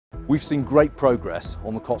We've seen great progress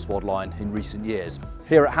on the Cotswold line in recent years.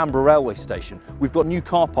 Here at Hanborough Railway Station, we've got new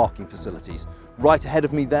car parking facilities. Right ahead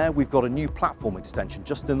of me there, we've got a new platform extension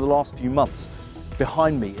just in the last few months.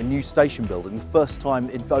 Behind me, a new station building, the first time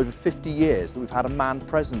in over 50 years that we've had a manned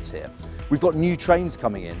presence here. We've got new trains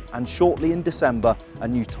coming in, and shortly in December, a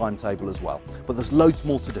new timetable as well. But there's loads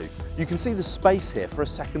more to do. You can see the space here for a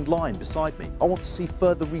second line beside me. I want to see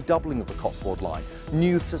further redoubling of the Cotswold line,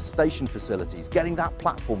 new station facilities, getting that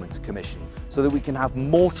platform into commission so that we can have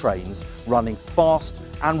more trains running fast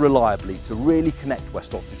and reliably to really connect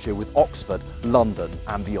West Oxfordshire with Oxford, London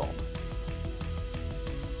and beyond.